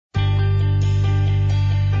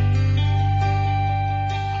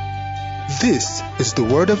This is the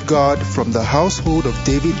Word of God from the Household of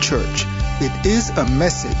David Church. It is a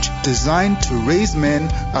message designed to raise men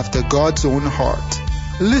after God's own heart.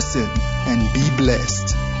 Listen and be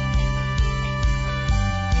blessed.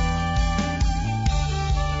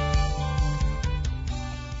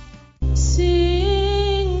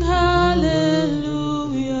 Sing hallelujah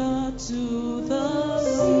to the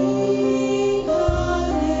Sing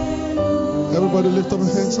hallelujah. Everybody lift up your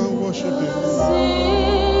hands and worship Him.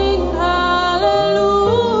 Sing hallelujah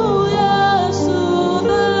to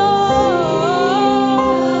the Lord.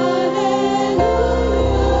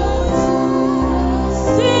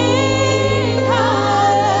 Sing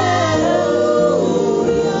hallelujah.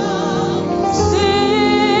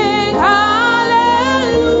 Sing hallelujah.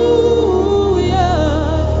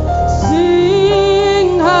 Sing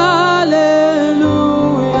hallelujah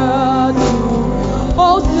to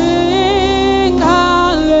oh sing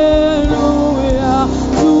hallelujah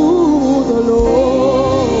to the Lord.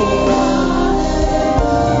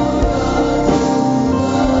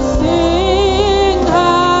 Sing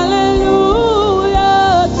hallelujah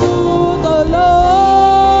to the Lord.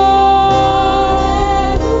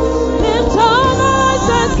 Lift your voice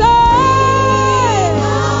and say,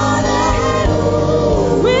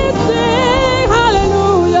 we sing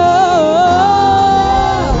hallelujah.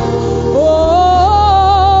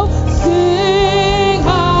 Oh, sing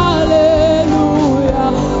hallelujah.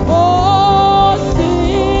 Oh,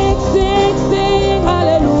 sing, sing, sing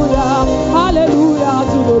hallelujah. Hallelujah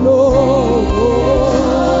to the Lord.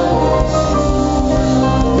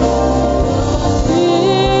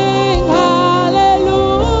 Sing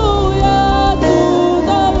hallelujah to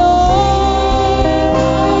the Lord.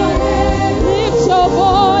 Lift your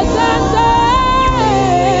voice and say,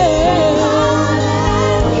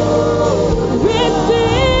 we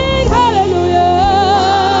sing hallelujah.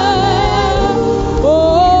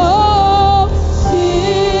 Oh,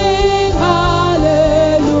 sing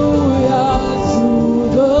hallelujah to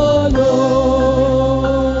the Lord.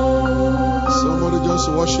 Somebody just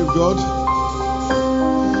worship God.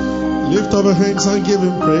 Lift up your hands and give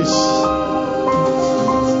Him praise.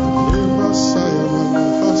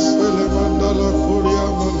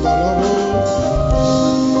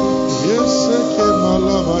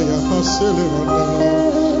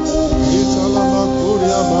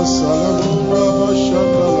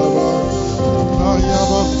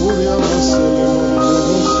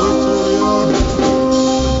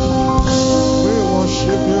 We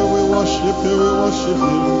worship You, we worship You, we worship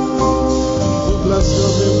You. We bless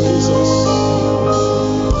Your name, Jesus.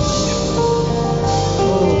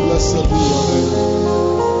 Oh, blessed be Your name.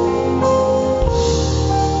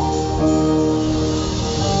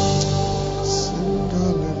 Sing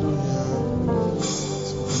hallelujah.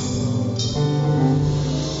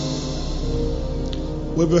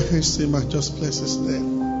 Wave your hands to Him and just bless His name.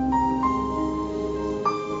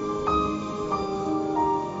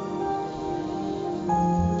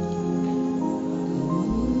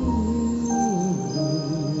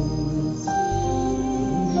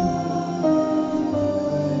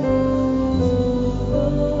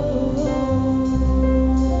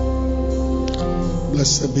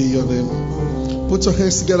 Blessed be Your name. Put your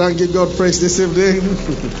hands together and give God praise this evening.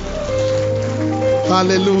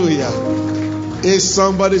 Hallelujah. Is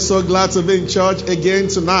somebody so glad to be in church again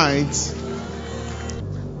tonight?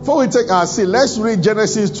 Before we take our seat, let's read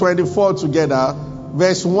Genesis 24 together,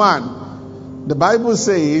 verse 1. The Bible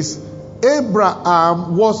says,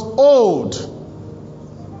 Abraham was old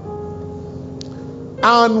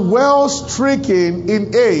and well stricken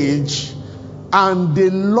in age, and the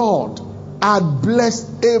Lord had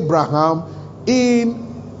blessed Abraham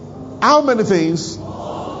in how many things?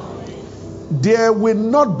 There will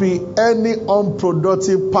not be any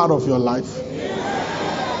unproductive part of your life.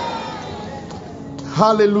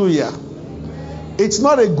 Hallelujah. It's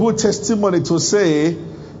not a good testimony to say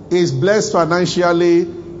he's blessed financially,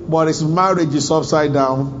 but his marriage is upside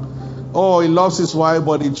down. Oh, he loves his wife,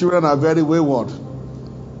 but the children are very wayward.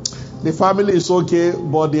 The family is okay,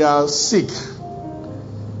 but they are sick.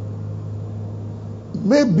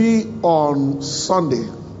 Maybe on Sunday,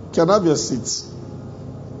 can I have your seats?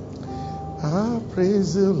 I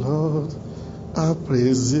praise You, Lord. I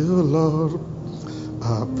praise You, Lord.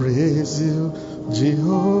 I praise You,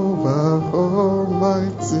 Jehovah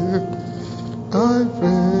Almighty. I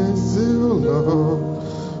praise You, Lord.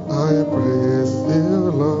 I praise You,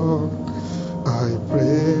 Lord. I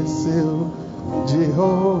praise You,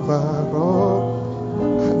 Jehovah.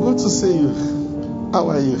 Good to see you. How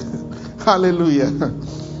are you? Hallelujah.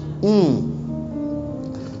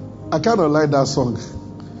 I kind of like that song.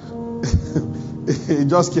 It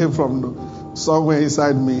just came from somewhere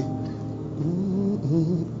inside me.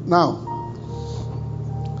 Now,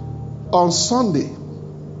 on Sunday,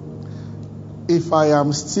 if I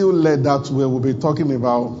am still led that way, we'll be talking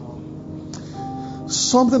about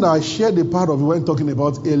something I shared a part of when talking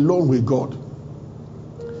about alone with God.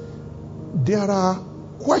 There are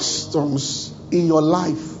questions in your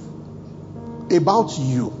life about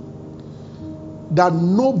you that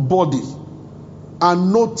nobody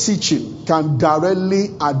and no teaching can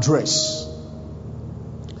directly address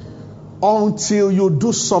until you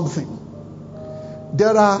do something.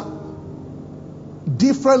 There are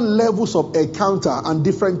different levels of encounter and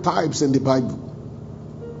different types in the Bible.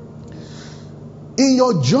 In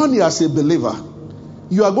your journey as a believer,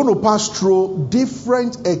 you are going to pass through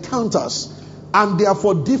different encounters, and they are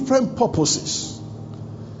for different purposes.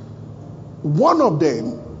 One of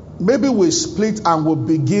them, maybe we split and we'll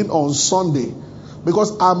begin on Sunday,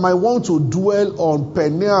 because I might want to dwell on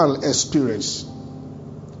Peniel experience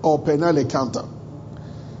or Peniel encounter.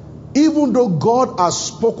 Even though God has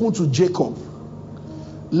spoken to Jacob,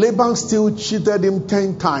 Laban still cheated him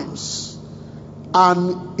 10 times.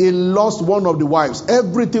 And he lost one of the wives.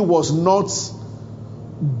 Everything was not.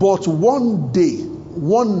 But one day,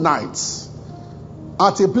 one night,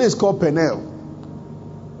 at a place called Peniel,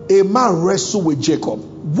 a man wrestled with Jacob.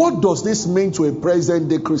 What does this mean to a present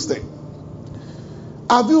day Christian?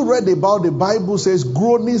 Have you read about the Bible says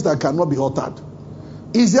groanings that cannot be uttered?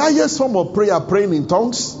 Is the highest form of prayer praying in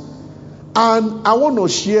tongues? And I want to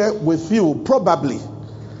share with you probably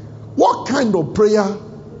what kind of prayer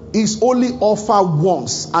is only offered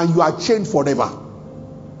once and you are changed forever.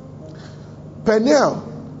 Peniel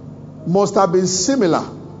must have been similar.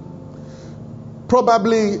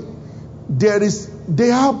 Probably they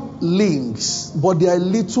have links, but they are a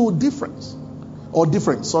little different.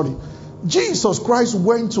 Jesus Christ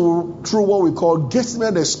went through what we call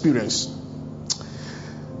Gethsemane experience.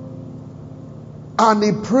 And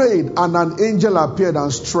he prayed, and an angel appeared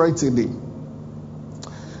and strengthened him.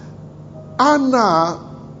 Anna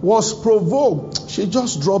was provoked. She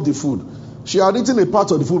just dropped the food. She had eaten a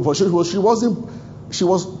part of the food, but she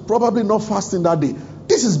was probably not fasting that day.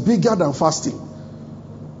 This is bigger than fasting.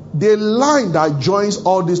 The line that joins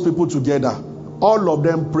all these people together, all of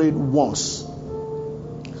them prayed once.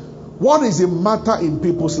 What is the matter in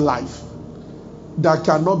people's life that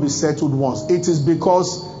cannot be settled once? It is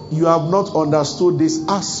because you have not understood this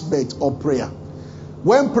aspect of prayer.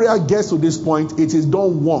 When prayer gets to this point, it is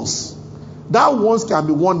done once. That once can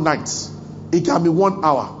be one night. It can be 1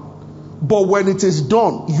 hour. But when it is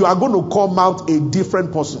done, you are going to come out a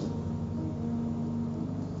different person.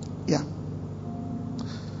 Yeah.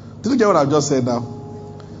 Did you get what I've just said now?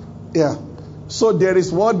 Yeah. So there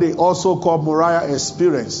is what they also call Moriah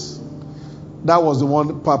experience. That was the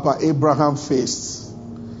one Papa Abraham faced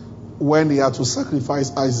when he had to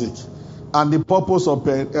sacrifice Isaac. And the purpose of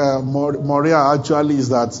Moriah actually is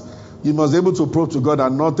that you must be able to prove to God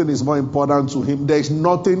that nothing is more important to him. There is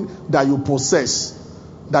nothing that you possess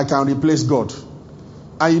that can replace God.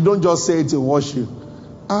 And you don't just say it in worship.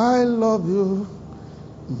 I love you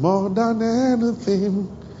more than anything.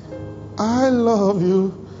 I love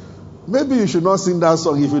you. Maybe you should not sing that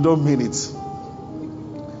song if you don't mean it.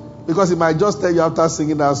 Because he might just tell you after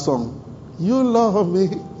singing that song, you love me.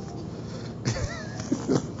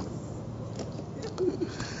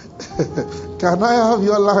 Can I have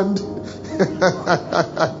your land?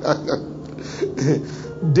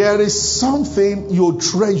 There is something you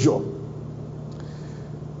treasure.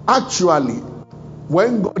 Actually,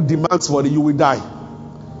 when God demands for it, you will die.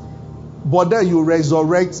 But then you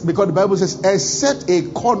resurrect, because the Bible says, except a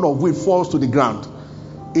corn of wheat falls to the ground,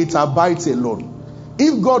 it abides alone.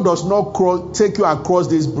 If God does not take you across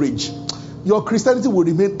this bridge, your Christianity will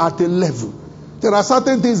remain at a level. There are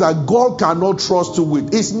certain things that God cannot trust you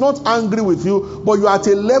with. He's not angry with you, but you are at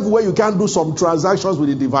a level where you can do some transactions with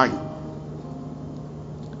the divine.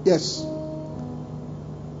 Yes.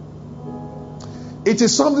 It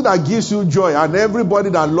is something that gives you joy, and everybody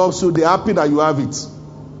that loves you, they're happy that you have it.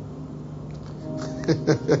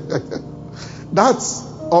 That's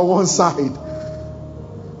on one side.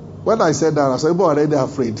 When I said that, I said, "But already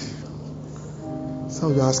afraid." So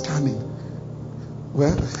you are scanning.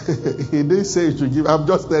 Well, he didn't say you should give. I'm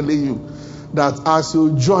just telling you that as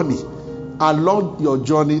you journey, along your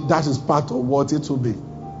journey, that is part of what it will be.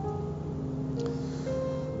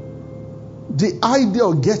 The idea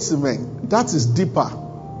of Gethsemane, that is deeper.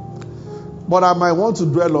 But I might want to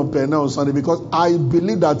dwell on Peniel on Sunday because I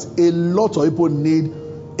believe that a lot of people need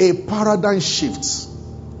a paradigm shift.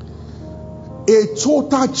 A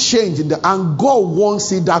total change in and God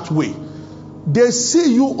wants it that way. They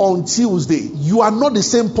see you on Tuesday. You are not the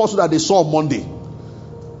same person that they saw on Monday.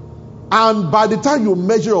 And by the time you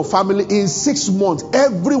measure your family in 6 months,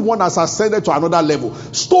 everyone has ascended to another level.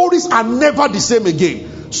 Stories are never the same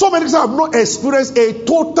again. So many people have not experienced a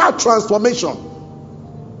total transformation.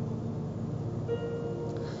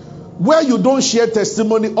 Where you don't share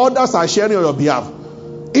testimony, others are sharing on your behalf.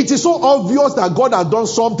 It is so obvious that God has done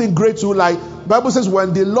something great to you. Like the Bible says,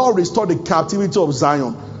 when the Lord restored the captivity of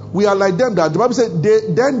Zion, we are like them that the Bible said,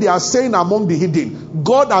 then they are saying among the hidden,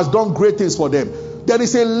 God has done great things for them. There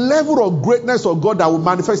is a level of greatness of God that will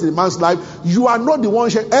manifest in a man's life. You are not the one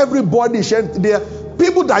sharing. Everybody sharing. There,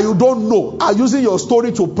 people that you don't know are using your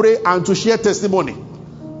story to pray and to share testimony,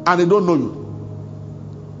 and they don't know you.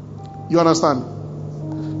 You understand?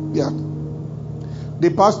 Yeah. The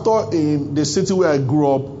pastor in the city where I grew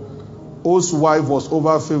up, whose wife was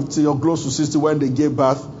over 50 or close to 60 when they gave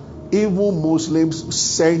birth, even Muslims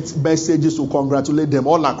sent messages to congratulate them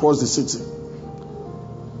all across the city.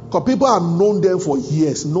 Because people have known them for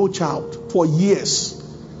years, no child, for years.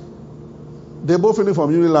 They both finished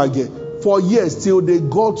from Unilage for years till they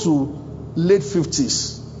got to late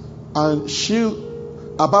 50s. And she,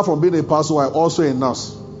 apart from being a pastor, was also a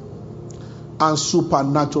nurse. And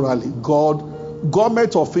supernaturally,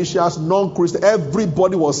 government officials, non-Christian,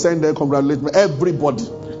 everybody was saying their congratulations. Everybody.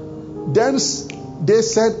 Then they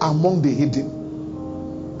said among the hidden,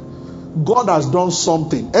 God has done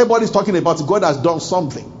something. Everybody's talking about it. God has done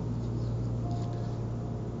something.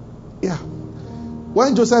 Yeah.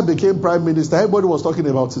 When Joseph became prime minister, everybody was talking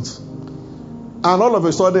about it. And all of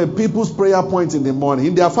a sudden, people's prayer point in the morning,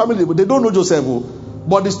 in their family, they don't know Joseph,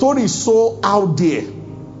 but the story is so out there.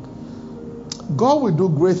 God will do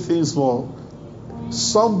great things for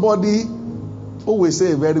somebody who will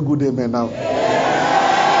say a very good amen now.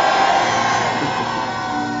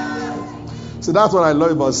 So that's what I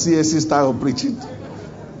love about CSC style of preaching.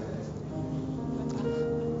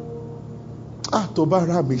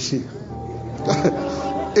 Tobara Mishi.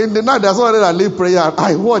 In the night, there's somebody that lead prayer.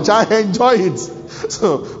 I watch, I enjoy it.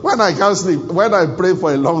 So when I can't sleep, when I pray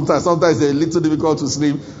for a long time, sometimes it's a little difficult to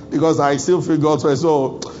sleep because I still feel God's way.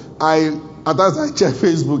 So at times I check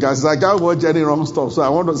Facebook and I can't watch any wrong stuff. So I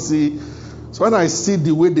want to see. So when I see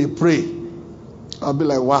the way they pray, I'll be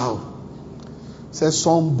like, wow. Say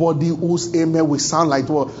somebody whose amen will sound like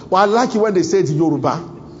what? Well, I like it when they say it in Yoruba.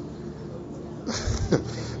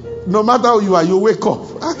 No matter who you are, you wake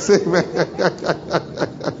up. I say, man.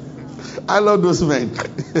 I love those men.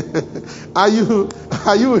 Are you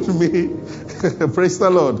with me? Praise the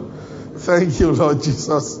Lord. Thank you, Lord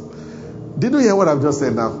Jesus. Did you hear what I've just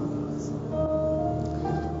said now?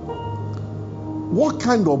 What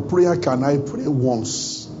kind of prayer can I pray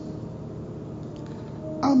once?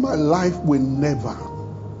 And my life will never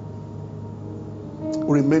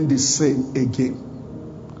remain the same again.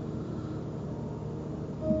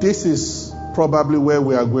 This is probably where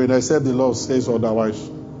we are going, except the Lord says otherwise.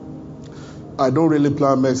 I don't really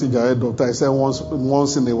plan message ahead of time. I say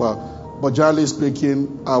once in a while. But generally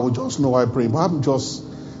speaking, I will just know I pray.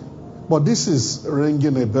 But this is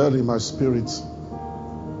ringing a bell in my spirit.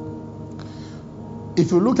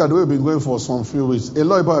 If you look at the way we've been going for some few weeks, a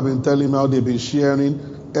lot of people have been telling me how they've been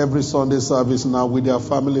sharing every Sunday service now with their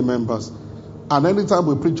family members. And anytime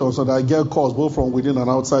we preach on Sunday, I get calls both from within and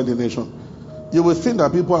outside the nation. You will think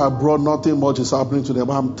that people abroad, nothing much is happening to them.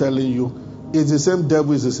 But I'm telling you, it's the same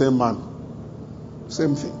devil, it's the same man.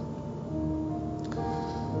 Same thing.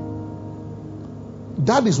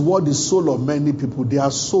 That is what the soul of many people, their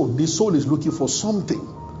soul, the soul is looking for something.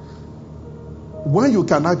 When you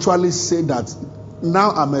can actually say that,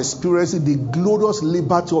 now I'm experiencing the glorious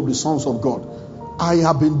liberty of the sons of God. I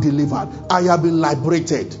have been delivered. I have been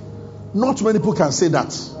liberated. Not many people can say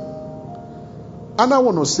that. And I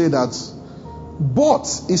want to say that, but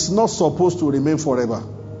it's not supposed to remain forever.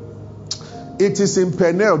 It is in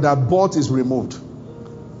Peniel that but is removed.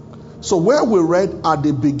 So where we read at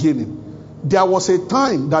the beginning, there was a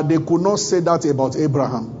time that they could not say that about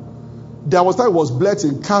Abraham. There was time he was blessed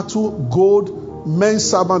in cattle, gold, men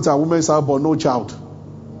servants and women servants, but no child.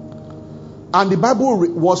 And the Bible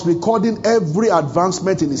was recording every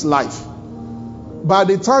advancement in his life. By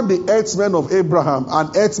the time the herdsmen of Abraham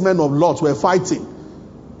and herdsmen of Lot were fighting,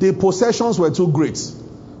 the possessions were too great.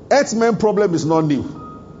 Herdsmen problem is not new.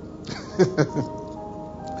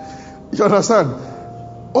 You understand?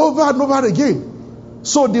 Over and over again.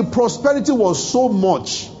 So the prosperity was so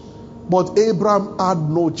much, but Abraham had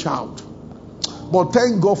no child. But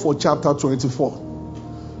thank God for chapter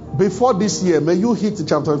 24. Before this year, may you hit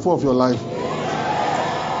chapter 24 of your life.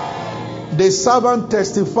 The servant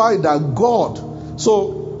testified that God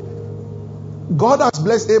has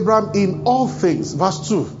blessed Abraham in all things. Verse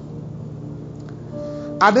 2.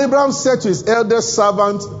 And Abraham said to his eldest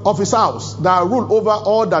servant of his house that ruled over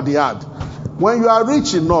all that he had, when you are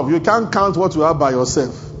rich enough, you can't count what you have by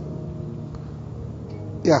yourself.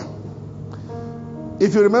 Yeah.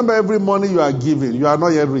 If you remember every money you are giving, you are not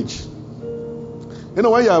yet rich. You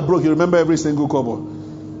know, when you are broke, you remember every single kobo.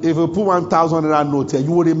 If you put 1,000 note here,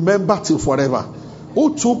 you will remember till forever.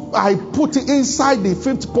 I put it inside the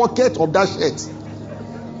fifth pocket of that shirt.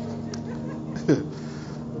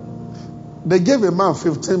 They gave a man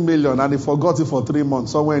 15 million and he forgot it for 3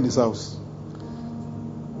 months somewhere in his house.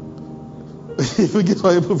 If you give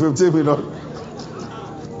some people 15 million,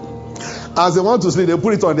 as they want to sleep, they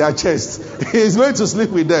put it on their chest. He's going to sleep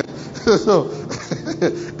with them. So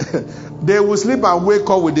they will sleep and wake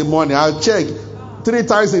up with the money. I'll check 3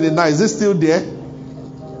 times in the night. Is it still there?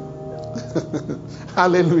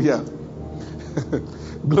 Hallelujah.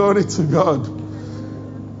 Glory to God.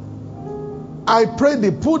 I pray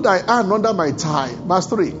thee, put thy hand under my thigh. Verse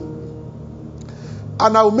 3.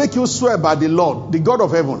 And I will make you swear by the Lord, the God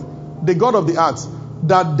of heaven, the God of the earth,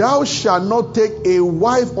 that thou shalt not take a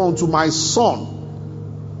wife unto my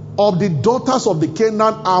son of the daughters of the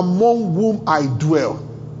Canaan among whom I dwell.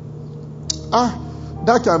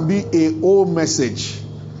 That can be a old message.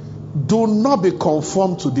 Do not be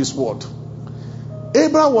conformed to this world.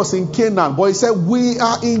 Abraham was in Canaan, but he said, we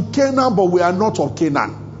are in Canaan, but we are not of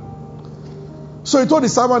Canaan. So he told the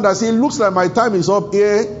servant that it looks like my time is up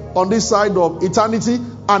here on this side of eternity,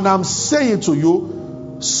 and I'm saying to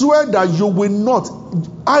you, swear that you will not.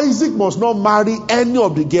 Isaac must not marry any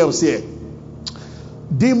of the girls here.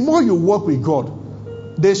 The more you work with God,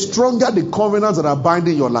 the stronger the covenants that are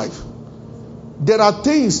binding your life. There are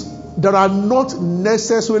things that are not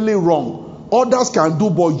necessarily wrong. Others can do,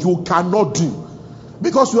 but you cannot do.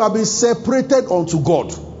 Because you have been separated unto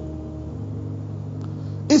God.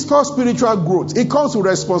 It's called spiritual growth. It comes with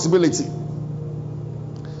responsibility.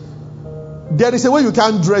 There is a way you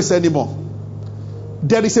can't dress anymore.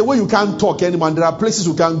 There is a way you can't talk anymore. And there are places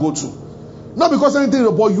you can't go to. Not because anything,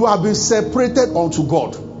 but you have been separated unto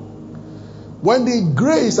God. When the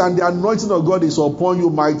grace and the anointing of God is upon you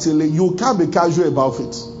mightily, you can't be casual about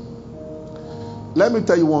it. Let me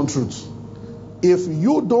tell you one truth. If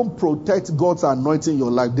you don't protect God's anointing in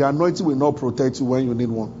your life, the anointing will not protect you when you need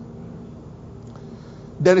one.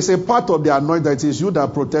 There is a part of the anointing that is you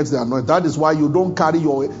that protects the anointing. That is why you don't carry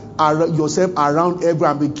yourself around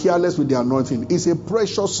everywhere and be careless with the anointing. It's a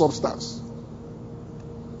precious substance.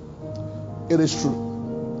 It is true.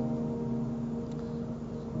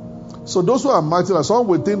 So those who are mighty, some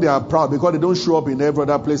will think they are proud because they don't show up in every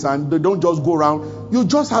other place and they don't just go around. You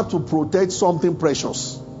just have to protect something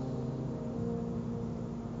precious.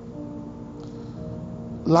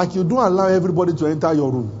 Like you don't allow everybody to enter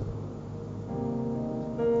your room.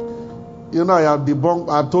 You know,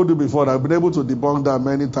 I've told you before, I've been able to debunk that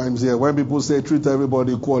many times here. When people say treat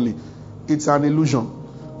everybody equally, it's an illusion.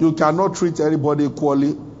 You cannot treat everybody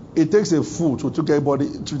equally. It takes a fool to treat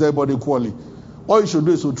everybody equally. All you should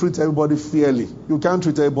do is to treat everybody fairly. You can't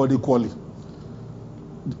treat everybody equally.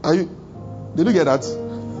 Did you get that?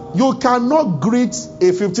 You cannot greet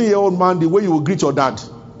a 15-year-old man the way you will greet your dad.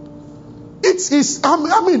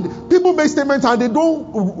 People make statements and they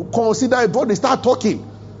don't consider it, but they start talking.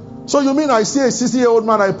 So you mean I see a 60-year-old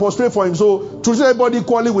man, I prostrate for him. So to treat everybody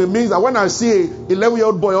equally will mean that when I see an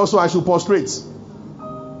 11-year-old boy also, I should prostrate.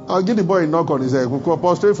 I'll give the boy a knock on his head.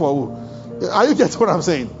 Prostrate for who? Are you getting what I'm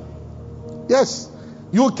saying? Yes.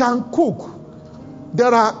 You can cook.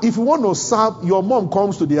 If you want to serve, your mom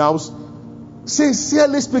comes to the house.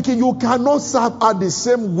 Sincerely speaking, you cannot serve her the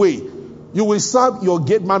same way you will serve your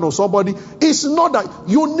gate man or somebody. It's not that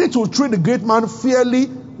you need to treat the great man fairly,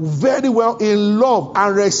 very well, in love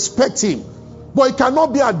and respect him. But it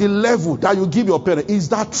cannot be at the level that you give your parent. Is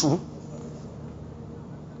that true?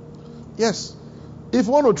 Yes. If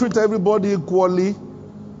you want to treat everybody equally,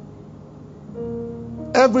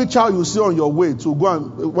 every child you see on your way to go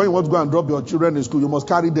and, when you want to go and drop your children in school, you must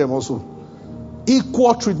carry them also.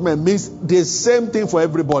 Equal treatment means the same thing for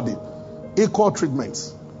everybody. Equal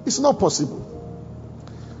treatment. It's not possible.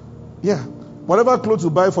 Yeah. Whatever clothes you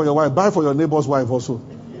buy for your wife, buy for your neighbor's wife also.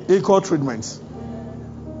 Equal treatment.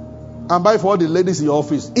 And buy for all the ladies in your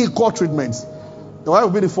office. Equal treatment. Your wife will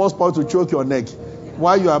be the first part to choke your neck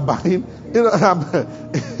while you are buying.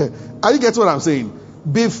 Are you getting what I'm saying?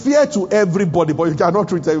 Be fair to everybody, but you cannot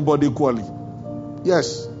treat everybody equally.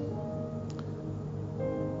 Yes.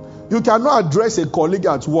 You cannot address a colleague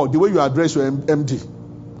at work the way you address your MD.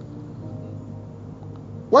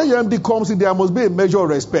 When your MD comes in, there must be a measure of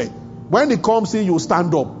respect. When he comes in, you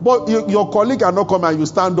stand up. But your colleague cannot come and you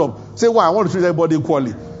stand up. Say, well, I want to treat everybody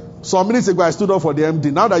equally. Some minutes ago, I stood up for the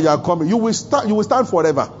MD. Now that you are coming, you will stand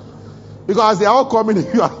forever. Because as they are all coming,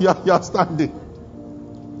 you are standing.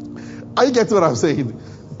 Are you getting what I'm saying?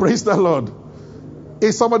 Praise the Lord.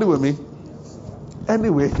 Is somebody with me?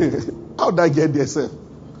 Anyway, how did I get there, sir?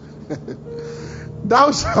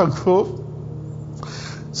 Thou shalt go.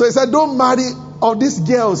 So he said, don't marry all these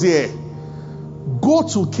girls here. Go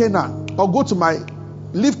to Canaan, or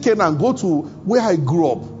leave Canaan, go to where I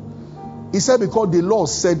grew up. He said, because the Lord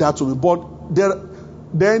said that to me. But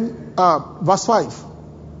then, verse 5.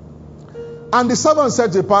 And the servant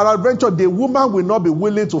said to peradventure, the woman will not be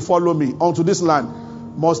willing to follow me unto this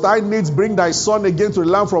land. Must I needs bring thy son again to the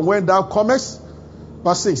land from whence thou comest?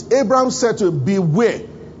 Verse 6. Abraham said to him, beware.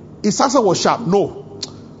 His answer was sharp. No.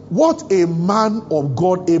 What a man of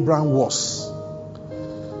God Abraham was.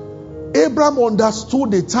 Abraham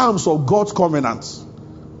understood the terms of God's covenant.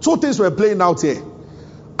 Two things were playing out here.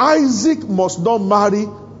 Isaac must not marry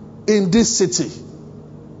in this city.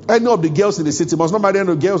 Any of the girls in the city must not marry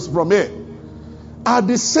any of the girls from here. At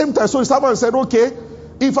the same time, so the servant said, okay,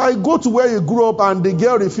 if I go to where you grew up and the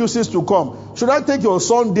girl refuses to come, should I take your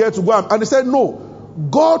son there to go? And he said, no.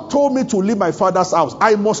 God told me to leave my father's house.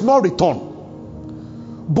 I must not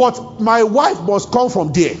return. But my wife must come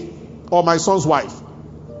from there. Or my son's wife.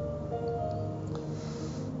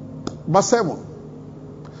 Verse 7.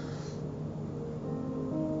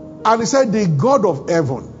 And he said, the God of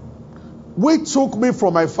heaven, which took me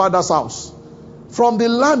from my father's house, from the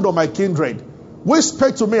land of my kindred, which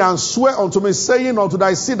spake to me and swear unto me, saying unto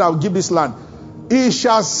thy seed I will give this land. He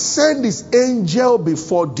shall send his angel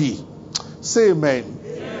before thee. Say amen.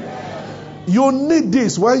 Amen. You need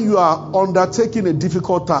this when you are undertaking a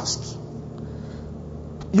difficult task.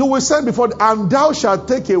 You will send before thee, and thou shalt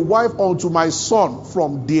take a wife unto my son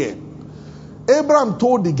from there. Abraham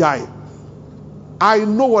told the guy, I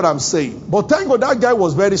know what I'm saying. But thank God that guy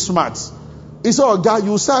was very smart. He said, oh, guy,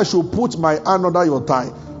 you say I should put my hand under your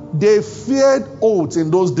thigh. They feared oaths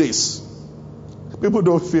in those days. People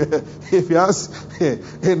don't fear. If you ask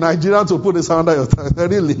a Nigerian to put his hand under your thigh,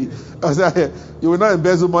 really, I say, you will not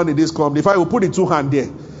embezzle money in this company. If I will put the two hands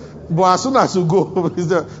there. But as soon as you go,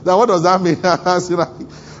 now what does that mean?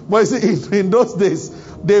 But you see, in those days,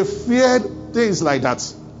 they feared things like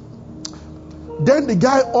that. Then the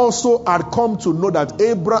guy also had come to know that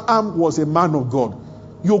Abraham was a man of God.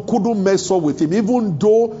 You couldn't mess up with him. Even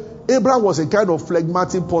though Abraham was a kind of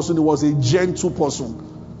phlegmatic person, he was a gentle person.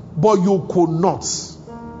 But you could not.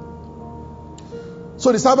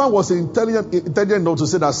 So the servant was intelligent enough to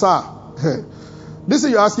say that, sir, this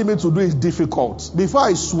thing you're asking me to do is difficult. Before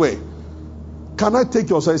I swear, can I take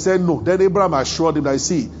your son? He said, no. Then Abraham assured him that,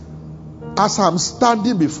 see, as I'm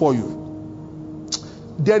standing before you,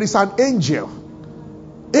 there is an angel.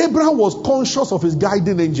 Abraham was conscious of his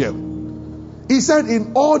guiding angel. He said,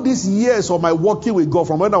 in all these years of my walking with God,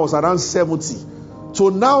 from when I was around 70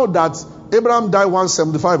 to now that Abraham died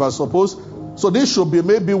 175, I suppose. So this should be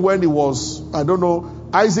maybe when he was, I don't know,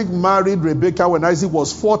 Isaac married Rebekah when Isaac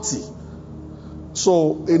was 40.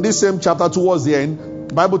 So in this same chapter towards the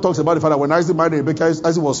end, the Bible talks about the fact that when Isaac married Rebekah,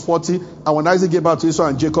 Isaac was 40. And when Isaac gave birth to Esau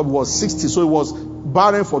and Jacob, he was 60. So he was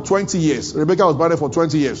barren for 20 years. Rebekah was barren for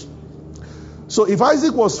 20 years. So if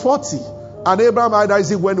Isaac was 40 and Abraham had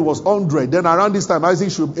Isaac when he was 100, then around this time Abraham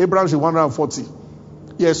should be 140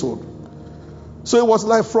 years old. So it was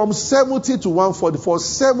like from 70 to 140. For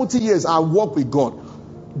 70 years I walked with God.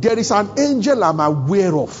 There is an angel I'm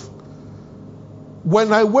aware of.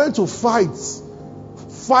 When I went to fight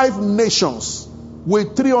 5 nations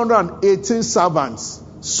with 318 servants,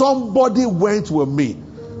 somebody went with me.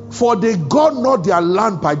 For they got not their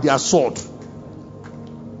land by their sword.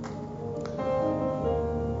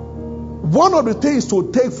 One of the things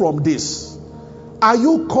to take from this, are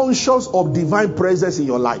you conscious of divine presence in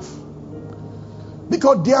your life?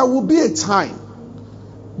 Because there will be a time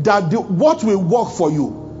that what will work for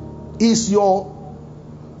you is your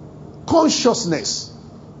consciousness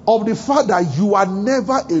of the fact that you are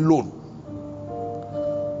never alone.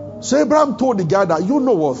 So Abraham told the guy that, you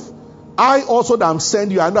know what, I also that I'm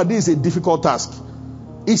sending you, I know this is a difficult task.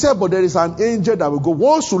 He said, but there is an angel that will go.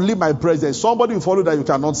 Once you leave my presence, somebody will follow that you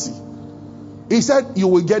cannot see. He said, you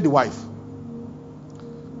will get the wife.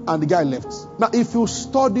 And the guy left. Now, if you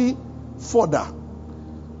study further,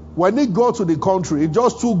 when he got to the country, he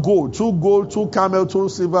just took gold, 2 camel, 2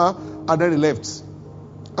 silver, and then he left.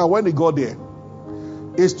 And when he got there,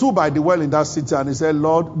 he stood by the well in that city and he said,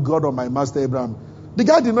 Lord, God of my master Abraham. The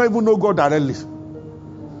guy did not even know God directly.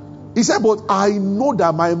 He said, but I know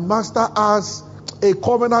that my master has a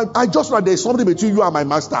covenant. I just know that there's something between you and my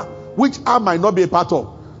master, which I might not be a part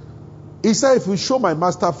of. He said, if you show my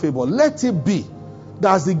master favor, let it be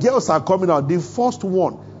that as the girls are coming out, the first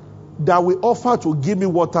one that will offer to give me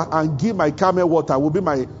water and give my camel water will be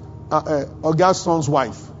my August son's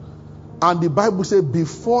wife. And the Bible says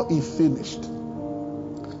before he finished.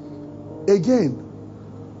 Again,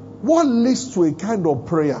 what leads to a kind of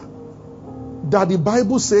prayer that the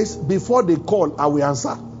Bible says before they call, I will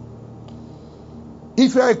answer?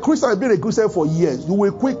 If you are a Christian, I've been a Christian for years, you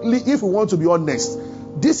will quickly, if you want to be honest,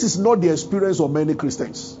 this is not the experience of many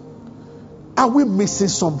Christians. Are we missing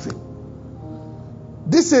something?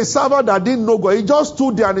 This is a servant that didn't know God. He just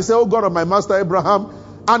stood there and he said, oh God of my master Abraham.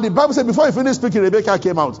 And the Bible said before he finished speaking, Rebecca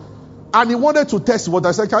came out. And he wanted to test water.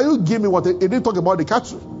 I said, can you give me water? He didn't talk about the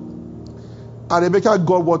cattle. And Rebecca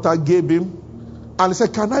got water, gave him. And he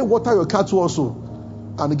said, can I water your cattle also?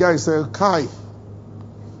 And the guy said, Kai.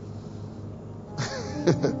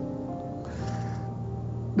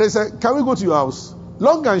 They said, can we go to your house?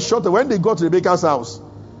 Long and short, when they got to Rebecca's house,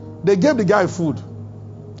 they gave the guy food.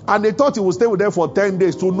 And they thought he would stay with them for 10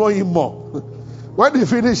 days to know him more. When they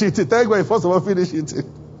finished eating, thank God he first of all finished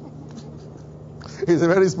eating. He's a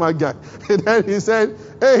very smart guy. And then he said,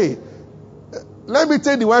 hey, let me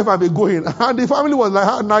take the wife and be going. And the family was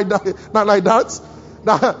like, not like that.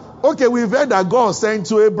 Okay, we've heard that God sent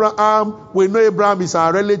to Abraham. We know Abraham is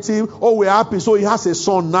our relative. Oh, we're happy. So he has a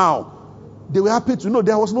son now. They were happy to know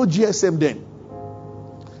there was no GSM then.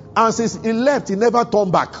 And since he left, he never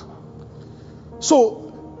turned back. So,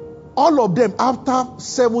 all of them, after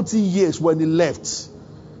 70 years when he left,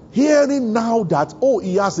 hearing now that, oh,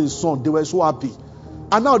 he has a son, they were so happy.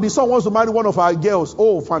 And now the son wants to marry one of our girls.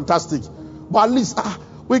 Oh, fantastic. But at least,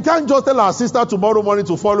 we can't just tell our sister tomorrow morning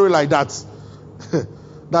to follow it like that.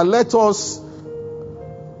 That let us.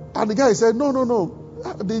 And the guy said, no.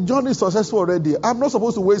 The journey is successful already. I'm not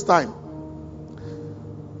supposed to waste time.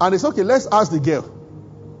 And it's okay, let's ask the girl.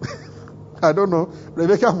 I don't know.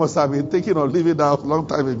 Rebecca must have been thinking of leaving the house a long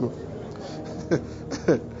time ago.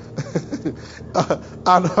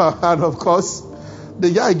 and of course, the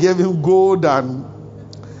guy gave him gold. And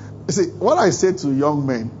you see, what I say to young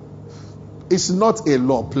men, it's not a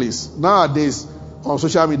law, please. Nowadays, on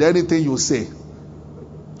social media, anything you say.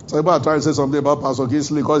 Some people are trying to say something about Pastor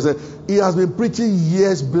Kingsley because he has been preaching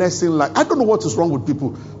years, blessing life. I don't know what is wrong with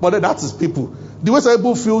people, but that is people. The way some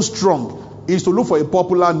people feel strong is to look for a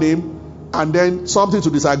popular name and then something to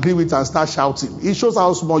disagree with and start shouting. It shows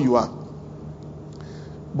how small you are.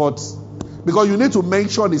 But because you need to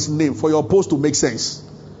mention his name for your post to make sense.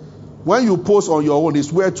 When you post on your own,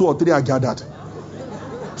 it's where 2 or 3 are gathered.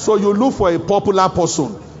 So you look for a popular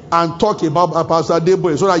person and talk about Pastor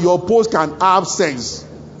Debo so that your post can have sense.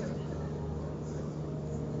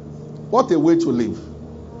 What a way to live.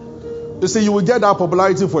 You see, you will get that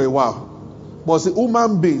popularity for a while. But see,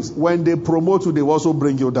 human beings, when they promote you, they will also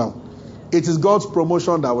bring you down. It is God's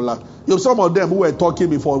promotion that will last. You have some of them who were talking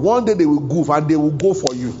before. One day they will goof and they will go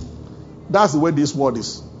for you. That's the way this world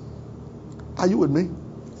is. Are you with me?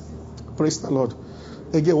 Praise the Lord.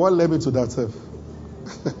 Again, what led me to that?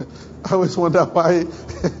 I always wonder why.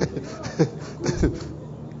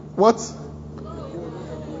 What?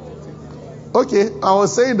 Okay, I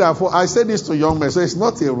was saying that I said this to young men, so it's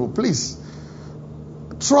not a rule. Please,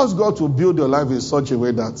 trust God to build your life in such a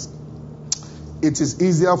way that it is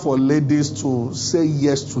easier for ladies to say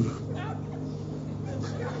yes to you.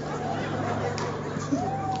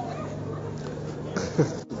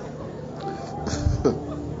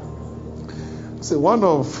 See, one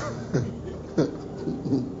of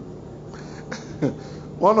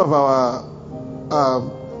our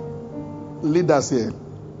leaders here,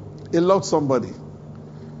 he loved somebody.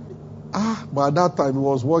 But at that time he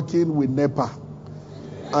was working with NEPA.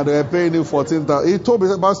 And they were paying him 14,000. He told me,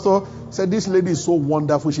 Pastor, said, this lady is so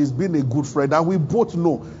wonderful. She's been a good friend. And we both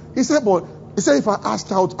know. He said, if I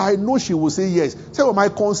asked out, I know she will say yes. He said, my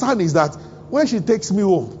concern is that when she takes me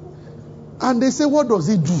home, and they say, what does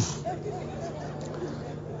he do?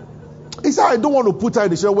 He said, I don't want to put her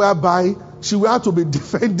in the show whereby she will have to be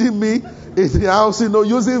defending me in the house,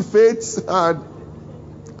 using faith. And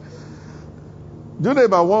do you know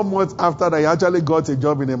about 1 month after that, he actually got a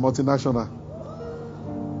job in a multinational?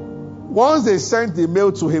 Once they sent the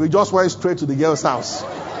mail to him, he just went straight to the girl's house.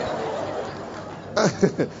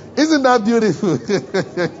 Isn't that beautiful?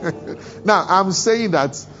 Now, I'm saying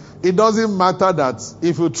that it doesn't matter that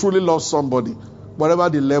if you truly love somebody, whatever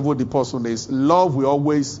the level the person is, love will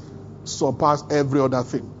always surpass every other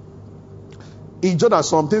thing. It's just that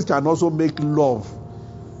some things can also make love.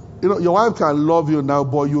 Your wife can love you now,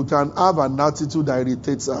 but you can have an attitude that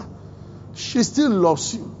irritates her. She still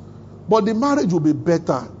loves you. But the marriage will be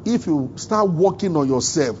better if you start working on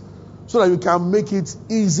yourself so that you can make it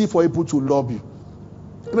easy for people to love you.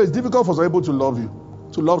 It's difficult for some people to love you.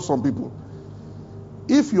 to love some people.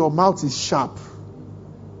 If your mouth is sharp,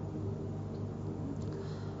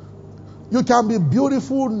 you can be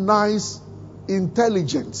beautiful, nice,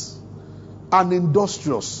 intelligent, and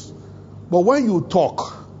industrious. But when you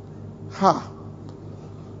talk,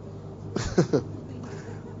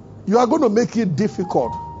 you are going to make it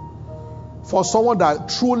difficult for someone that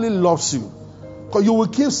truly loves you. Because you will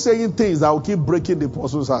keep saying things that will keep breaking the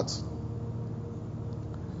person's heart.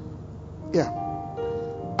 Yeah.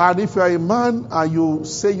 And if you are a man and you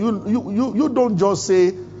say, you don't just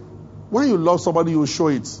say, when you love somebody, you show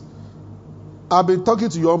it. I've been talking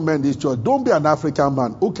to young men in this church. Don't be an African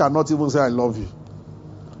man who cannot even say, I love you.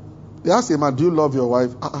 They ask a man, do you love your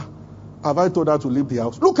wife? Have I told her to leave the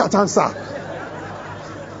house? Look at answer.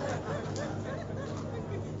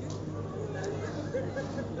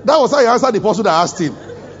 That was how he answered the person that asked him.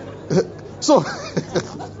 So,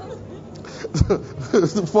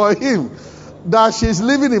 for him, that she's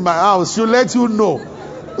living in my house, she'll let you know.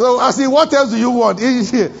 So I say, what else do you want?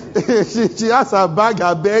 She has her bag,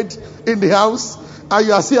 her bed in the house, and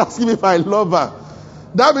you are still asking me if I love her.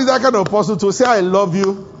 That means that kind of person to say, I love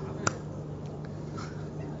you.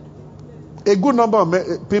 A good number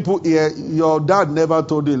of people here, your dad never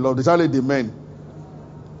told you love. It's only the men.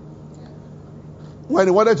 When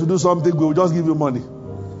he wanted to do something, we will just give you money.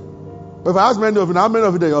 But if I ask many of you, how many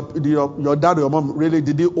of you your dad or your mom really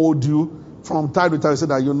did he hold you from time to time and say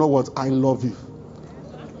that, you know what, I love you?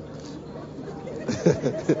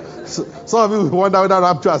 So, some of you wonder whether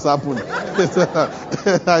rapture has happened.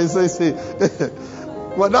 I say.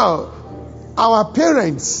 But now, our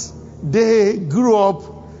parents, they grew up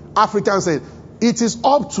African said, it is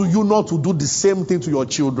up to you not to do the same thing to your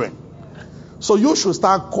children. So you should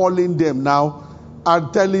start calling them now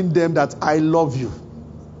and telling them that I love you.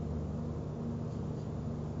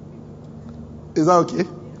 Is that okay?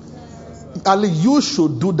 Ali, you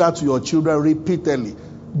should do that to your children repeatedly.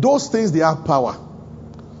 Those things, they have power.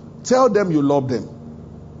 Tell them you love them.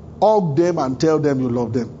 Hug them and tell them you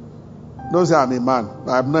love them. Don't say I'm a man.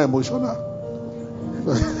 I'm not emotional.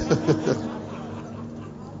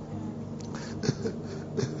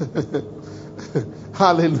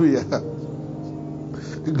 Hallelujah.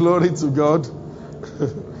 Glory to God.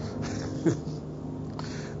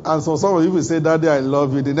 And so some of you will say, Daddy, I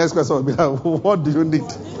love you. The next question will be like, what do you need?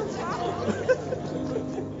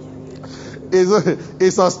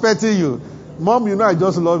 He's suspecting you. Mom, you know I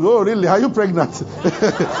just love you. Oh, really? Are you pregnant?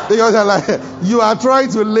 Because you're like, you are trying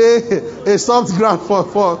to lay a soft ground for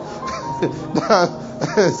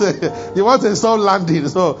you want a soft landing.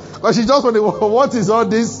 So, but she just wondering, what is all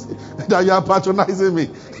this that you are patronizing me?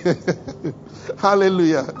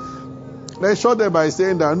 Hallelujah. Let's show them by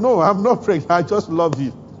saying that, no, I'm not pregnant. I just love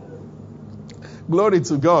you. Glory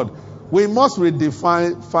to God. We must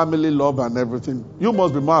redefine family love and everything. You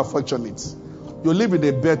must be more affectionate. You live in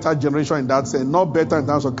a better generation in that sense. Not better in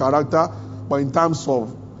terms of character, but in terms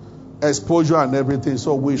of exposure and everything.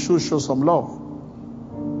 So we should show some love.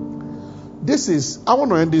 I want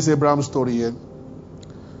to end this Abraham story here.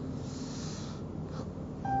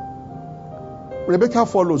 Rebecca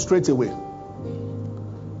followed straight away.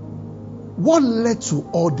 What led to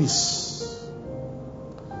all this?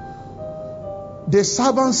 The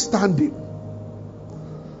servant standing,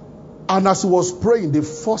 and as he was praying, the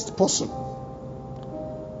first person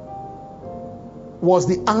was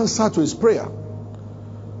the answer to his prayer.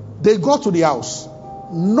 They got to the house.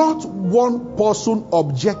 Not one person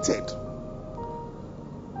objected.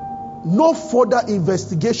 No further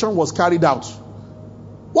investigation was carried out.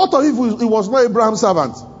 What if it was not Abraham's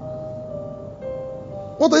servant?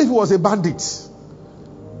 What if it was a bandit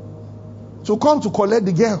to come to collect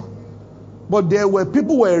the girl? But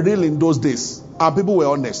people were real in those days, and people were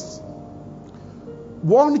honest.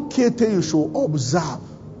 One key thing you should observe: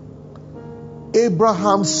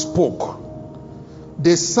 Abraham spoke.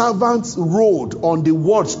 The servants rode on the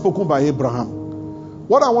word spoken by Abraham.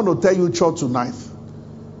 What I want to tell you, church, tonight: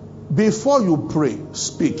 before you pray,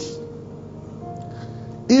 speak.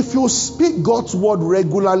 If you speak God's word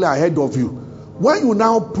regularly ahead of you, when you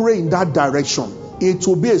now pray in that direction, it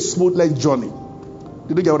will be a smoothless journey.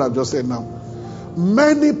 Did you get what I've just said now?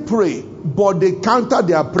 Many pray, but they counter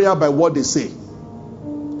their prayer by what they say.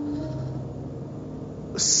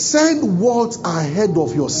 Send words ahead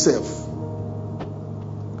of yourself.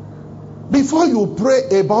 Before you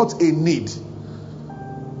pray about a need,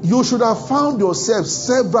 you should have found yourself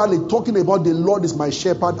severally talking about the Lord is my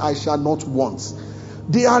shepherd, I shall not want.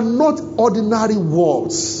 They are not ordinary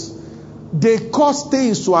words. They cause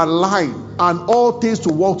things to align and all things to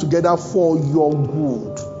work together for your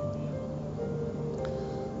good.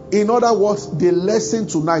 In other words, the lesson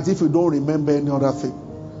tonight, if you don't remember any other thing,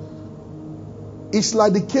 It's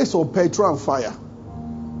like the case of petrol and fire.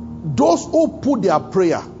 Those who put their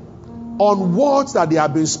prayer on words that they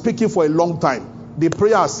have been speaking for a long time, the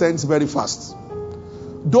prayer ascends very fast.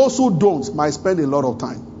 Those who don't might spend a lot of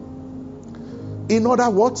time. In other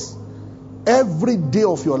words, every day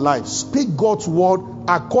of your life, speak God's word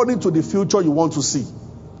according to the future you want to see.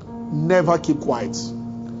 Never keep quiet.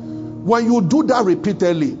 When you do that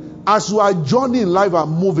repeatedly, as you are journeying in life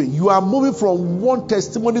and moving, you are moving from one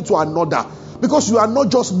testimony to another. Because you are not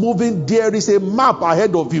just moving, there is a map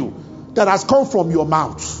ahead of you that has come from your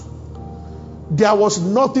mouth. There was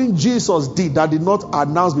nothing Jesus did that did not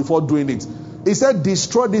announce before doing it. He said,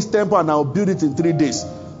 destroy this temple and I'll build it in 3 days.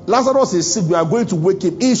 Lazarus is sick. We are going to wake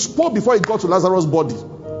him. He spoke before he got to Lazarus' body.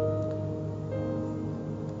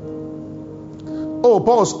 Oh,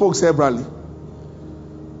 Paul spoke severally.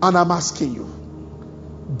 And I'm asking you,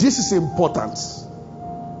 this is important.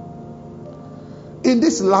 In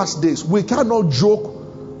these last days, we cannot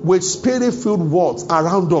joke with spirit-filled words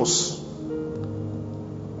around us.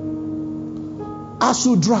 As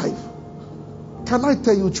you drive, can I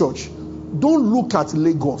tell you, church, don't look at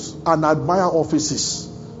Lagos and admire offices.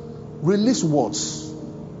 Release words.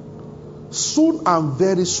 Soon and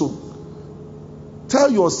very soon,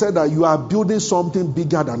 tell yourself that you are building something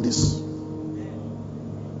bigger than this.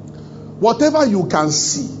 Whatever you can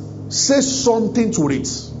see, say something to it.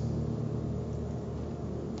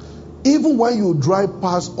 Even when you drive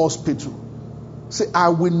past hospital, say, I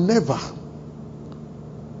will never.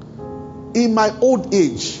 In my old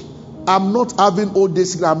age, I'm not having old age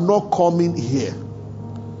sickness, I'm not coming here.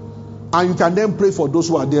 And you can then pray for those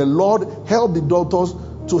who are there. Lord, help the doctors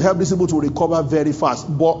to help these people to recover very fast.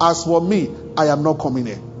 But as for me, I am not coming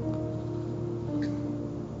here.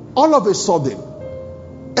 All of a sudden,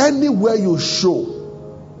 anywhere you show,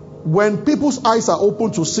 when people's eyes are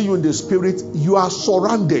open to see you in the spirit, you are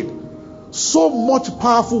surrounded. So much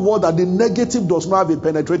powerful word that the negative does not have a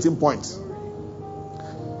penetrating point.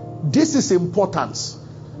 This is important.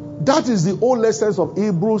 That is the whole essence of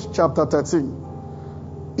Hebrews chapter 13.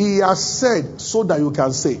 He has said so that you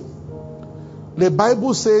can say. The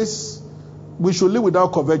Bible says we should live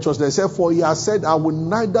without covetousness. They say, for he has said, I will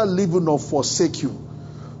neither leave you nor forsake you.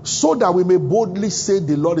 So that we may boldly say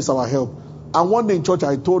the Lord is our help. And one day in church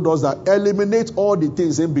I told us that eliminate all the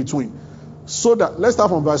things in between. So that, let's start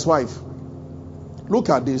from verse 5. Look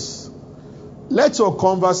at this. Let your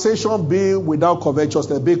conversation be without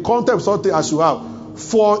covetousness. Be content something as you have.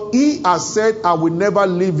 For he has said, I will never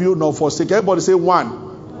leave you nor forsake. Everybody say one.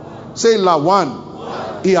 Say la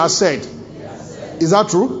one. He has said. Is that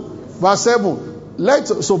true? Verse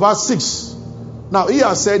 7. So verse 6. Now he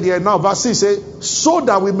has said here. Now verse 6 says, so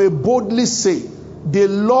that we may boldly say, the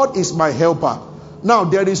Lord is my helper. Now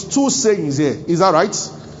there is two sayings here. Is that right?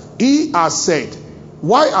 He has said.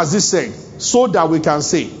 Why has he said? So that we can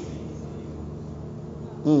say.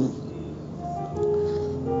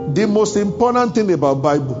 The most important thing about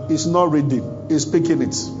Bible is not reading, is speaking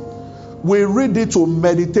it. We read it to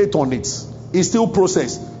meditate on it. It's still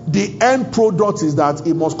process. The end product is that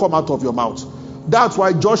it must come out of your mouth. That's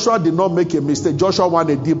why Joshua did not make a mistake. Joshua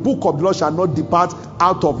wanted, the book of the Lord shall not depart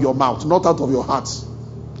out of your mouth, not out of your heart.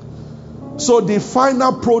 So the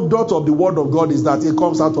final product of the word of God is that it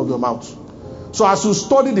comes out of your mouth. So as you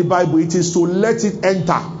study the Bible, it is to let it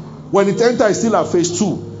enter. When it enters, it's still at phase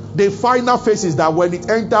 2. The final phase is that when it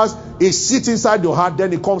enters, it sits inside your heart,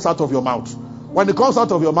 then it comes out of your mouth. When it comes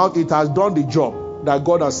out of your mouth, it has done the job that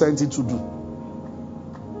God has sent it to do.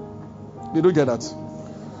 Did you get that?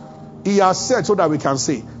 He has said so that we can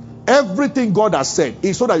say. Everything God has said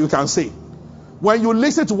is so that you can say. When you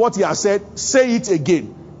listen to what he has said, say it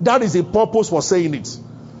again. That is the purpose for saying it.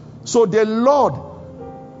 So the Lord,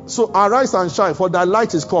 so arise and shine, for thy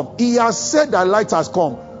light is come. He has said that light has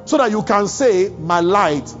come, so that you can say, my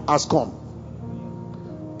light has come.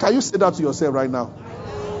 Can you say that to yourself right now?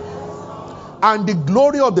 And the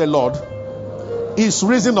glory of the Lord is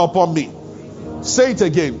risen upon me. Say it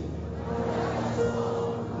again.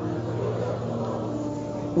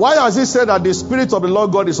 Why has he said that the Spirit of the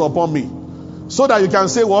Lord God is upon me? So that you can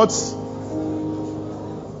say what?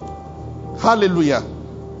 Hallelujah.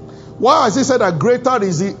 Why has he said that greater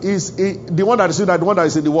is the one that is in than the one that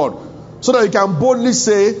is in the world? So that you can boldly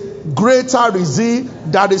say, greater is he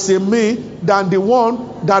that is in me than the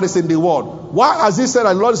one that is in the world. Why has he said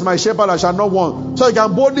that the Lord is my shepherd, I shall not want? So you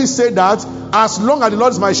can boldly say that, as long as the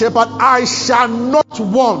Lord is my shepherd, I shall not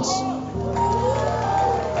want.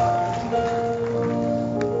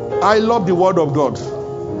 I love the word of God.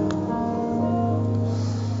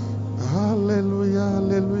 Hallelujah,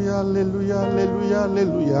 hallelujah, hallelujah, hallelujah,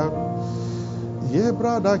 hallelujah. Ye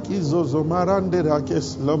brada kizozo marande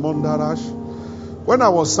rakes lamondarash. When I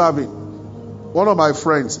was serving, one of my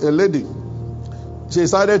friends, a lady, she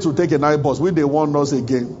decided to take a night bus. They warned us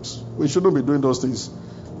again. We shouldn't be doing those things.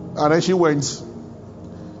 And then she went.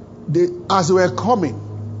 As we were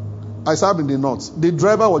coming, I served in the north. The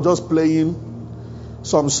driver was just playing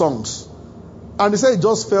some songs. And he said he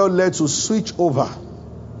just felt led to switch over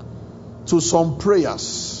to some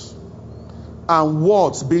prayers and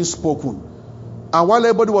words being spoken. And while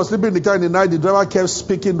everybody was sleeping in the car in the night, the driver kept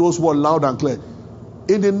speaking those words loud and clear.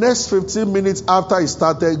 In the next 15 minutes after it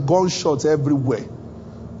started, gunshots everywhere.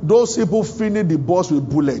 Those people finished the bus with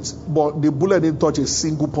bullets, but the bullet didn't touch a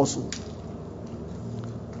single person.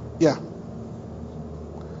 Yeah.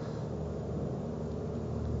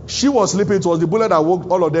 She was sleeping. It was the bullet that woke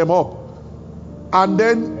all of them up. And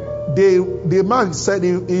then the man said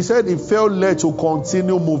he said he felt led to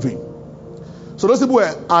continue moving. So those people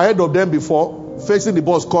were ahead of them before, facing the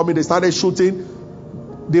bus coming. They started shooting.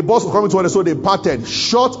 The bus was coming toward them, so they parted,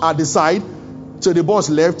 shot at the side till the bus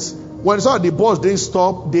left. When they saw the bus didn't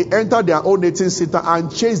stop, they entered their own 18-seater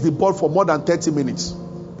and chased the bus for more than 30 minutes.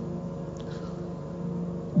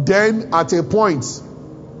 Then at a point,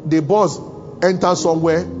 the bus entered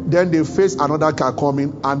somewhere. Then they faced another car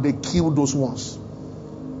coming and they killed those ones.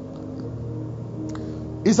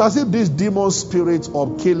 It's as if this demon spirit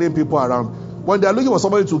of killing people around, when they are looking for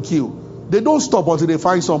somebody to kill, they don't stop until they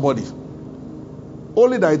find somebody.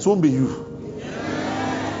 Only that it won't be you.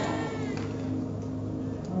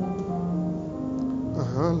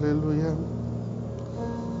 Hallelujah.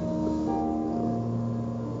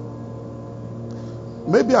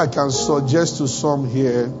 Maybe I can suggest to some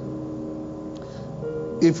here,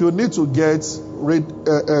 if you need to get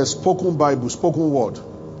spoken Bible, spoken word,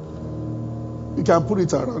 you can put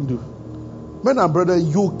it around you. Men and brethren,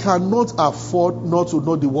 you cannot afford not to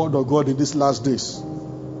know the word of God in these last days.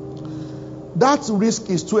 That risk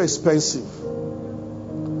is too expensive.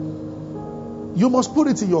 You must put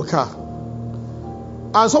it in your car.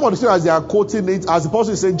 And some of the things as they are quoting it, as the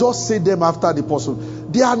person is saying, just say them after the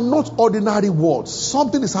person. They are not ordinary words.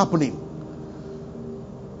 Something is happening.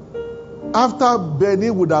 After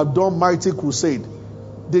Benny would have done mighty crusade,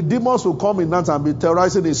 the demons will come in night and be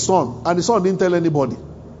terrorizing his son. And the son didn't tell anybody.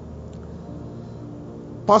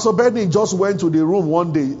 Pastor Benny just went to the room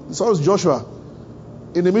one day. He saw Joshua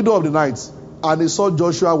in the middle of the night. And he saw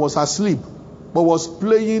Joshua was asleep, but was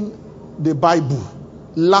playing the Bible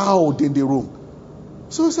loud in the room.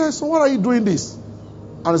 So he said, so what are you doing this?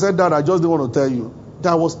 And I said, Dad, I just didn't want to tell you.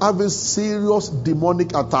 That I was having serious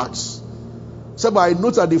demonic attacks. He said, but I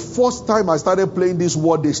noticed that the first time I started playing this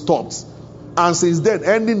word, they stopped. And since then,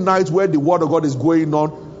 any night where the word of God is going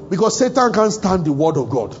on, because Satan can't stand the word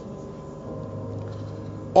of God.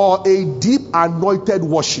 Or a deep anointed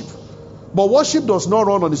worship. But worship does not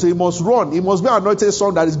run on it. So it must run. It must be an anointed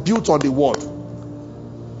song that is built on the word.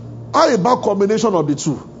 How about combination of the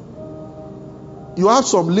two? You have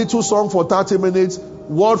some little song for 30 minutes,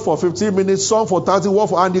 word for 15 minutes, song for 30, word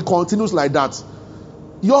for, and it continues like that.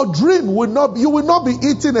 Your dream will not, you will not be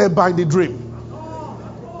eaten by the dream.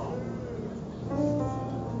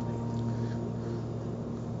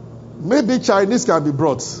 Maybe Chinese can be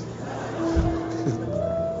brought.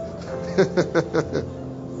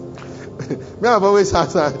 Me, I've always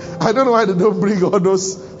asked that. I don't know why they don't bring all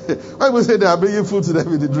those. Why people say they are bringing food to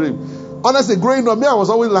them in the dream. Honestly, growing up, me, I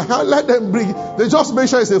was always like, let them bring. They just make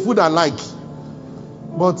sure it's a food I like.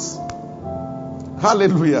 But,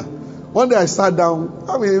 hallelujah. One day I sat down.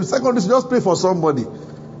 I mean, in secondary school, just pray for somebody.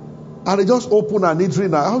 And they just open an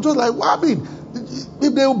eatery. I was just like, well, I mean,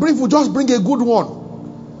 if they will bring food, just bring a good one.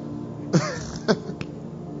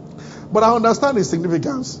 But I understand its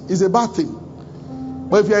significance. It's a bad thing.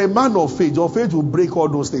 But if you're a man of faith, your faith will break all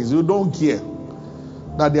those things. You don't care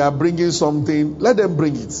that they are bringing something. Let them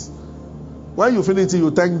bring it. When you finish it,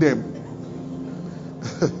 you thank them.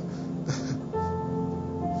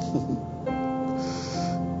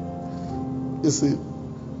 You see,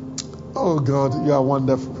 oh God, you are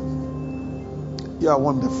wonderful. You are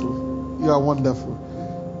wonderful. You are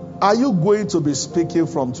wonderful. Are you going to be speaking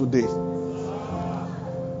from today?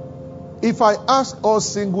 If I ask all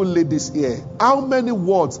single ladies here, how many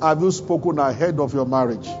words have you spoken ahead of your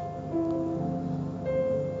marriage?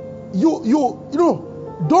 You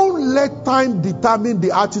know, don't let time determine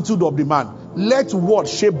the attitude of the man. Let what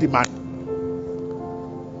shape the man.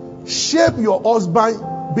 Shape your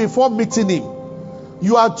husband before meeting him.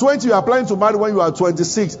 You are 20, you are planning to marry when you are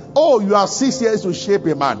 26. Oh, you have 6 years to shape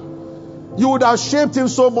a man. You would have shaped him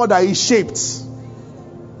so much that he shaped.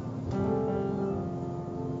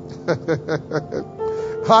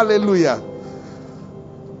 Hallelujah.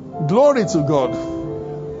 Glory to God.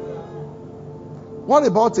 What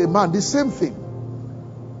about a man? The same thing.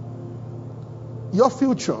 Your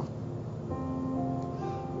future.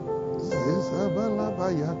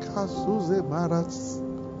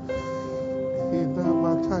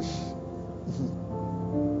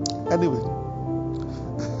 Anyway,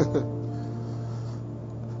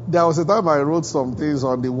 there was a time I wrote some things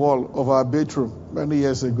on the wall of our bedroom many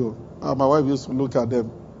years ago, and my wife used to look at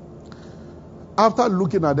them. After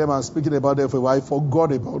looking at them and speaking about them for a while, I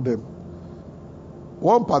forgot about them.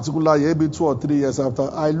 One particular year, maybe 2 or 3 years after,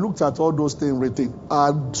 I looked at all those things written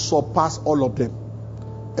and surpassed all of them.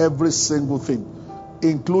 Every single thing,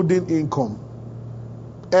 including income.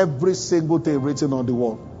 Every single thing written on the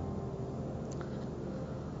wall.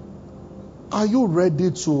 Are you ready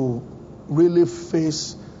to really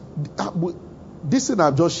face this thing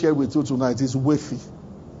I've just shared with you tonight is weighty.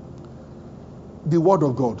 The word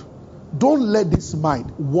of God. Don't let this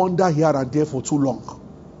mind wander here and there for too long.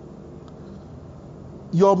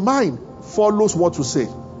 Your mind follows what you say.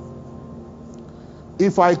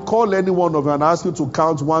 If I call any one of you and ask you to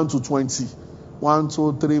count 1 to 20, 1,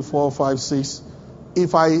 2, 3, 4, 5, 6.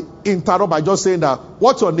 If I interrupt by just saying that,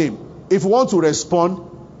 what's your name? If you want to respond,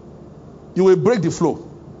 you will break the flow.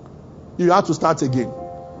 You have to start again.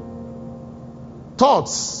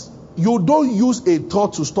 Thoughts. You don't use a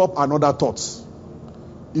thought to stop another thought.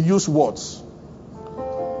 You use words.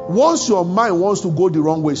 Once your mind wants to go the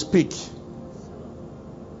wrong way, speak.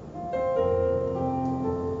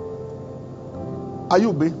 Are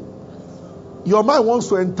you me? Your mind wants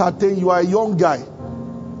to entertain. You are a young guy.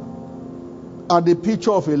 And the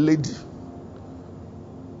picture of a lady.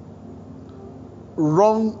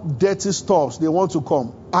 Wrong, dirty stuff. They want to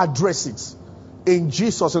come. Address it. In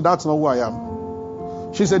Jesus, and that's not who I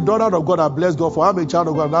am. She's a daughter of God. I bless God for. I'm a child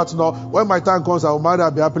of God. That's not. When my time comes, I will marry.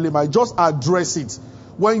 I'll be happily married. Just address it.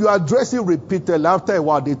 When you address it repeatedly, after a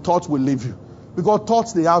while, the thought will leave you. Because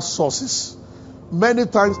thoughts, they have sources. Many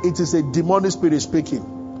times it is a demonic spirit speaking,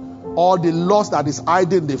 or the lust that is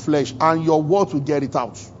hiding in the flesh, and your words will get it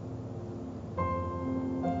out.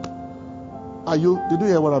 Did you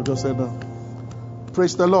hear what I've just said now?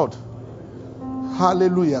 Praise the Lord.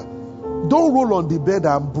 Hallelujah. Don't roll on the bed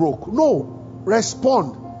and broke. No.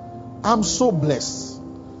 Respond. I'm so blessed.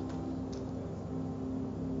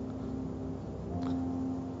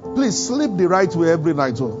 Please sleep the right way every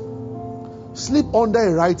night. Sleep under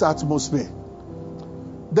a right atmosphere.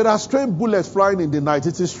 There are strange bullets flying in the night.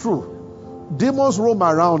 It is true. Demons roam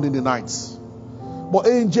around in the night. But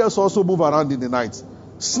angels also move around in the night.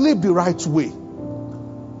 Sleep the right way.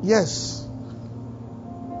 Yes.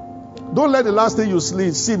 Don't let the last thing you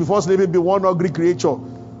see before sleeping be one ugly creature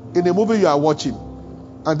in the movie you are watching.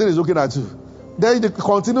 And then he's looking at you. Then it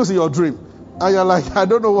continues in your dream. And you're like, I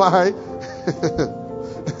don't know why.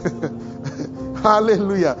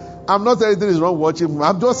 Hallelujah. I'm not saying anything is wrong watching.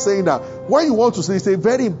 I'm just saying that when you want to sleep, it's a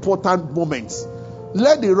very important moment.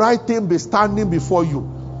 Let the right thing be standing before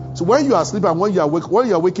you. So when you are sleeping and when you are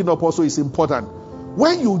waking up also is important.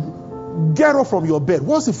 When you get up from your bed,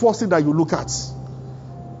 what's the first thing that you look at?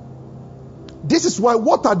 This is why,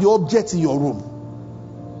 what are the objects in your room?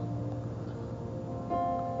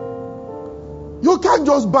 You can't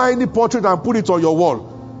just buy any portrait and put it on your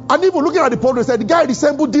wall. And even looking at the portrait, say, the guy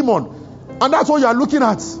resembles demon. And that's what you are looking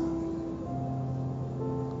at.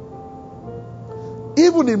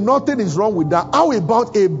 Even if nothing is wrong with that, how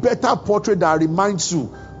about a better portrait that reminds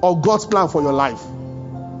you of God's plan for your life?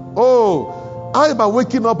 Oh, how about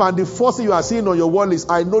waking up and the first thing you are seeing on your wall is,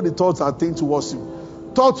 I know the thoughts are things towards you.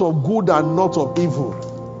 Thoughts of good and not of evil.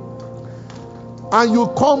 And you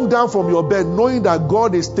come down from your bed knowing that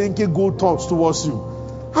God is thinking good thoughts towards you.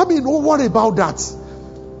 I mean, don't worry about that.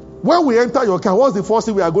 When we enter your car, what's the first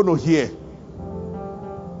thing we are going to hear?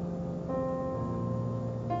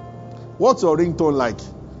 What's your ringtone like?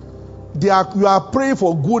 You are praying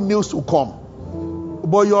for good news to come.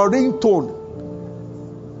 But your ringtone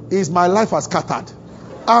is, my life has scattered.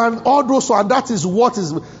 And all those, and that is what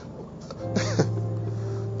is...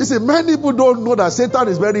 You see, many people don't know that Satan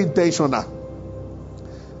is very intentional.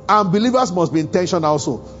 And believers must be intentional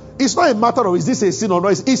also. It's not a matter of, is this a sin or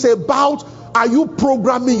not? It's about, are you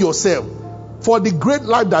programming yourself for the great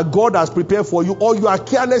life that God has prepared for you, or you are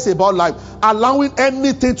careless about life, allowing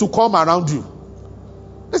anything to come around you?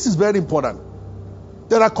 This is very important.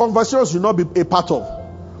 There are conversations you will not be a part of.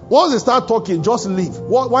 Once they start talking, just leave.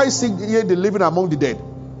 Why sing here the living among the dead?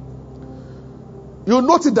 You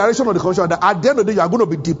notice the direction of the conversation, that at the end of the day, you are going to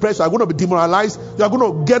be depressed, you are going to be demoralized, you are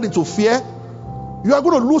going to get into fear, you are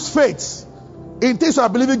going to lose faith in things you are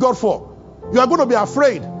believing God for. You are going to be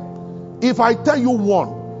afraid. If I tell you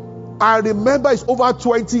one, I remember it's over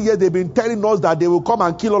 20 years they've been telling us that they will come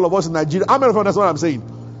and kill all of us in Nigeria. How many of you understand what I'm saying?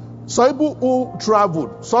 Some people who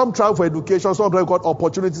traveled, some travel for education, some travel got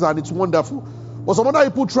opportunities, and it's wonderful. But some other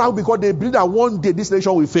people travel because they believe that one day this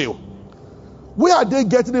nation will fail. Where are they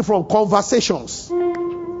getting it from? Conversations.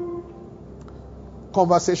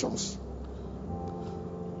 Conversations.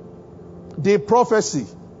 The prophecy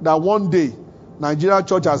that one day Nigeria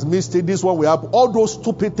church has missed it, this one will happen. All those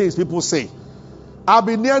stupid things people say. I've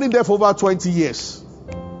been hearing them for over 20 years.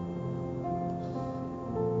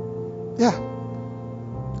 Yeah.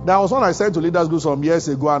 There was one I sent to leaders group some years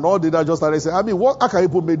ago, and all the leaders just started saying, how can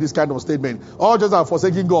people make this kind of statement? All just are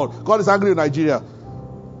forsaking God. God is angry in Nigeria.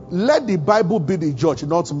 Let the Bible be the judge,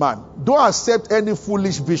 not man. Don't accept any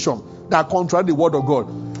foolish vision that contradicts the word of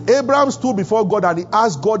God. Abraham stood before God and he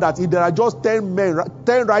asked God that if there are just 10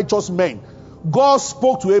 righteous men, God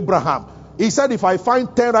spoke to Abraham. He said, if I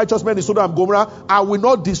find 10 righteous men in Sodom and Gomorrah, I will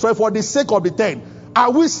not destroy for the sake of the 10. Are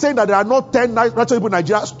we saying that there are not 10 righteous people in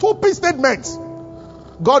Nigeria? Stupid statements.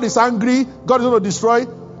 God is angry. God is going to destroy.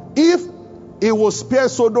 If he will spare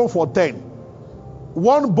Sodom for 10,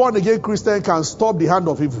 one born again Christian can stop the hand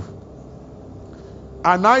of evil.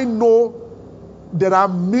 And I know there are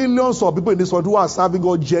millions of people in this world who are serving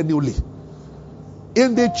God genuinely.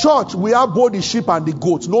 In the church, we have both the sheep and the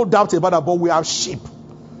goats. No doubt about that, but we have sheep.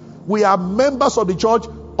 We are members of the church,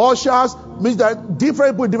 ushers, means that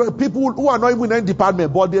different people who are not even in any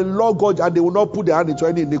department, but they love God and they will not put their hand into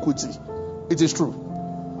any iniquity. It is true.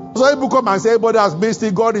 So people come and say, everybody has missed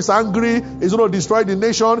it, God is angry, he's going to destroy the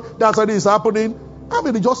nation, that's why this is happening. I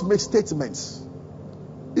mean, they just make statements.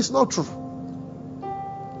 It's not true.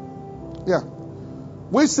 Yeah.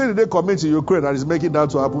 Which sin did they commit in Ukraine that is making that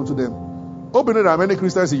to happen to them? Openly, there are many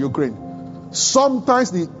Christians in Ukraine.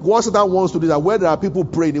 Sometimes the what Satan wants to do is that where there are people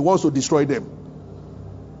praying, he wants to destroy them.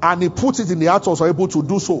 And he puts it in the hearts of some people to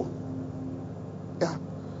do so. Yeah.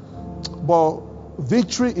 But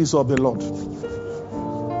victory is of the Lord.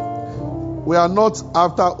 We are not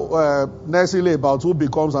after necessarily about who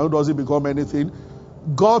becomes and who doesn't become anything.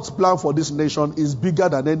 God's plan for this nation is bigger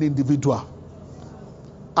than any individual.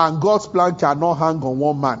 And God's plan cannot hang on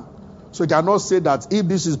one man. So you cannot say that if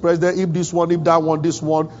this is president, if this one, if that one, this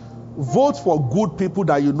one. Vote for good people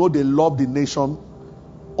that you know they love the nation.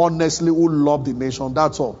 Honestly, who love the nation.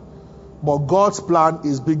 That's all. But God's plan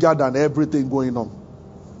is bigger than everything going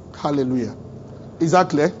on. Hallelujah. Is that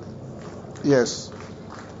clear? Yes.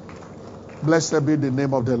 Blessed be the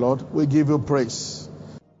name of the Lord. We give you praise.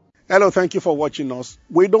 Hello, thank you for watching us.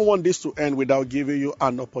 We don't want this to end without giving you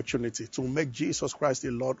an opportunity to make Jesus Christ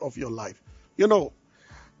the Lord of your life. You know,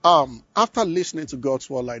 after listening to God's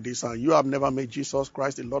word like this and you have never made Jesus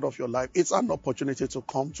Christ the Lord of your life, it's an opportunity to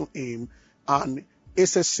come to him, and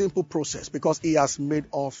it's a simple process because he has made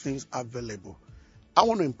all things available. I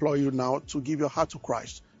want to implore you now to give your heart to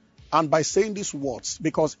Christ. And by saying these words,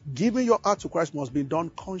 because giving your heart to Christ must be done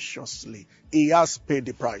consciously. He has paid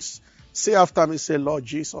the price. Say after me, say, Lord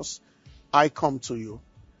Jesus, I come to you.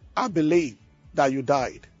 I believe that you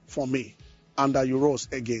died for me and that you rose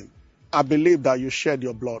again. I believe that you shed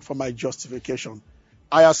your blood for my justification.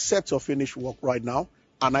 I accept your finished work right now,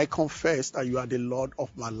 and I confess that you are the Lord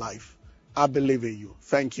of my life. I believe in you.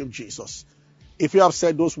 Thank you, Jesus. If you have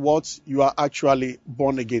said those words, you are actually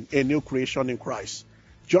born again, a new creation in Christ.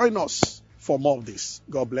 Join us for more of this.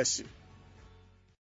 God bless you.